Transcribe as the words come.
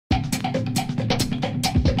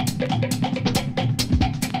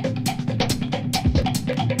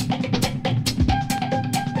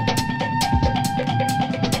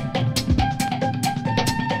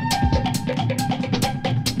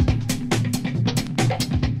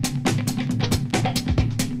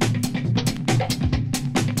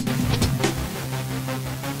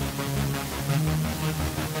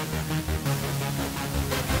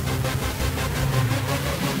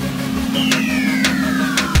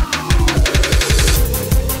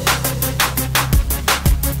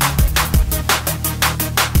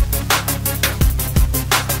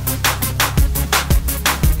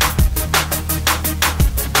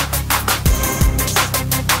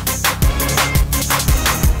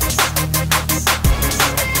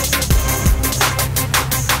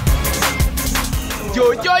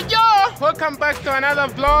welcome back to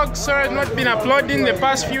another vlog. Sorry I've not been uploading the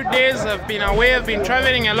past few days. I've been away, I've been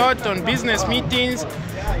traveling a lot on business meetings.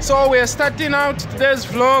 So we're starting out today's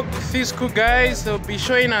vlog with these cool guys. They'll be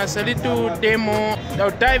showing us a little demo.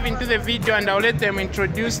 They'll dive into the video and I'll let them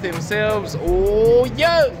introduce themselves. Oh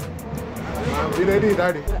yeah!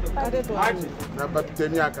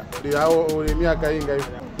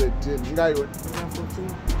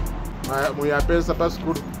 Muyapesa pa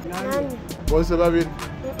school. Bose babiri.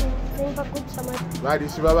 Bali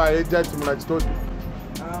sibaba eja timula chitoti.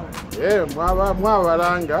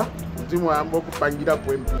 Mwabalanga timu ambo kupangira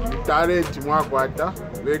kwempi. Talent mwakwata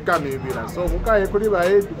weka mibira. So mukaye kuli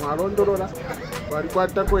bae mwalondolola. Bali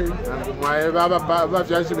kwata kwe nangu mwae baba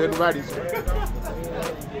bafyashi beru bali.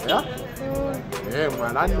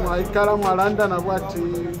 Mwalani mwaikala mwalanda na kwati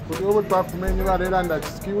kuli obo twakumenye balelanda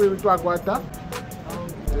chiskiwe twakwata.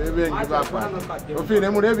 Bengi bapa ofine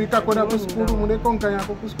mulebika kona ku school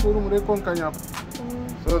mulekonkanyako ku school mulekonkanyako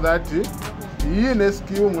so that yine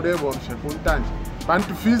skill mulebomshe kuntanje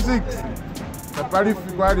bantu physics kapali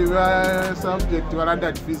fikwali wa subject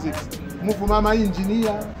walanda physics mufuma ama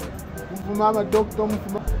engineer mufuma ama doctor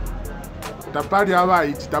mufuma tapali aba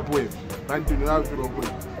itapwe bantu ni wafiro kwe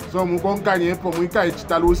so mukonkanyepo muika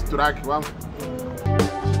ichitalu strike wa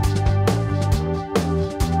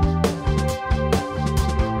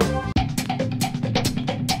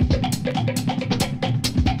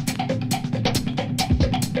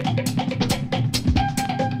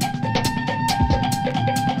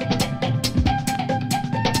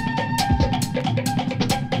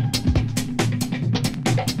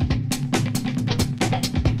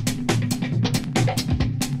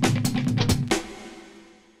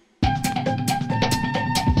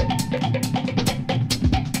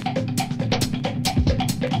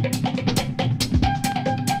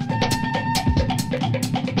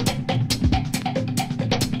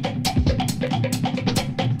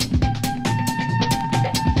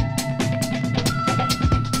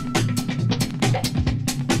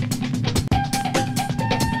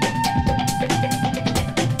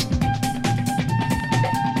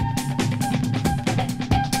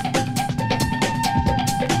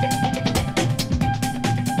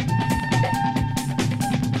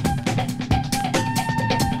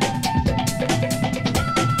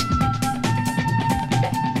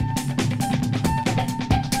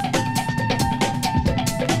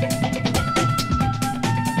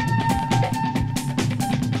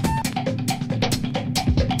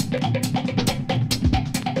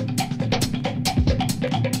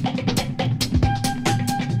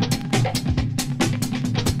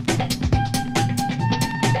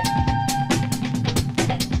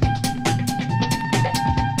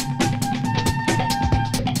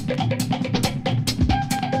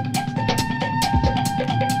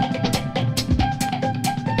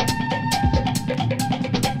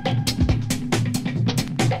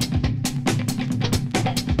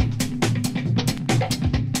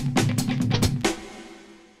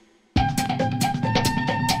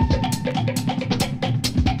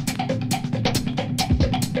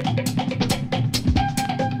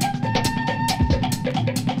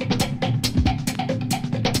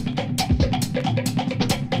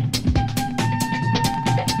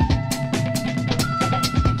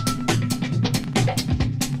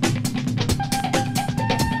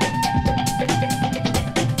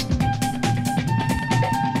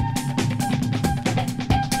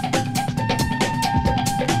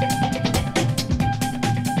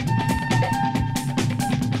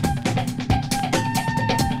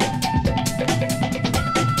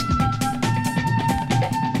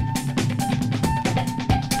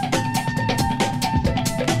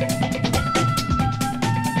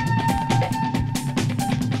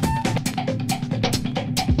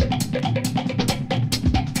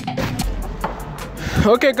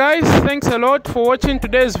Okay guys, thanks a lot for watching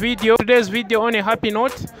today's video on a happy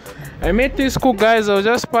note. I met these cool guys. I was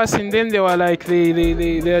just passing them. They were like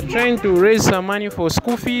they are trying to raise some money for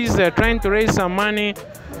school fees. They're trying to raise some money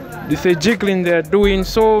with the jiggling they're doing,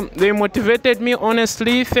 so they motivated me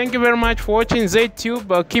honestly. Thank you very much for watching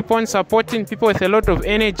ZTube. Keep on supporting people with a lot of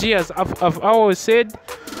energy, as I've always said.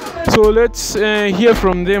 So let's hear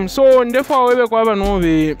from them. So ndefu wewe kwa hapa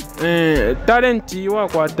nobe talent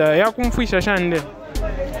wakwata yakumfisha shande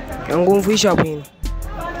Yangumfisha bwini.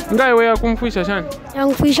 Ngai we yakumfisha shande.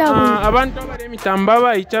 Yangumfisha bwini. Abantu abali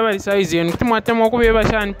mitambaba ichaba size yenu kutimwatema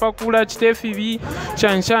okubeba shani pakula chitefi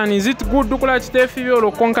shanshani. Is it good kula chitefi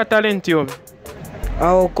olo konka talent yobe?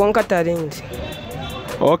 Konka talent.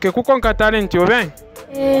 Okay, kukonka talent yobe?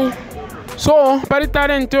 So, by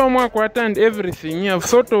talent and everything, I've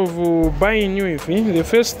thought of buying you. The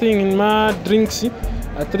first thing in my drinks,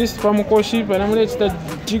 at least pamukoshi panamuleta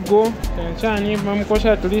jigo chani pamukoshi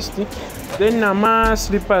at least. Then nama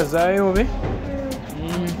slippers ayobe.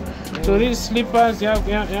 So these slippers, yeah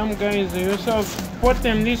guys, you also bought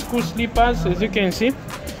them these cool slippers, as you can see.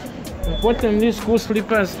 I bought them these cool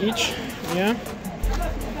slippers each, yeah.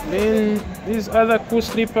 Then these other cool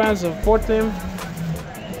slippers, I've bought them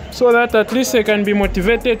so that at least they can be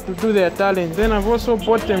motivated to do their talent. Then I've also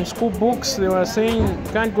bought them school books. They were saying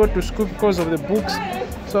can't go to school because of the books,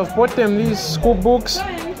 so I've bought them these school books.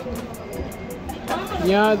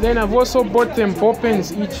 Yeah, then I've also bought them ball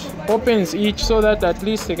pens each, so that at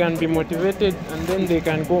least they can be motivated and then they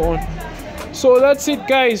can go on. So that's it,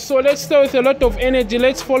 guys. So let's start with a lot of energy.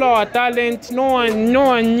 Let's follow our talent. No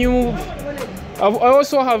one knew. I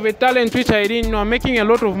also have a talent which I didn't know. I'm making a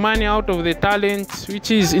lot of money out of the talent, which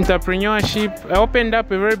is entrepreneurship. I opened up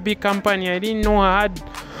a very big company. I didn't know I had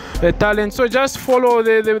a talent. So just follow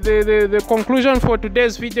the conclusion for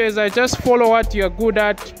today's video is I just follow what you're good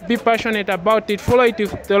at. Be passionate about it. Follow it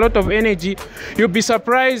with a lot of energy. You'll be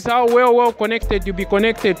surprised how well connected you'll be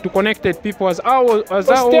connected to connected people. As I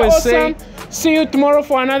always say, see you tomorrow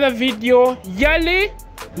for another video. Yali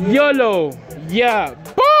YOLO. Yeah.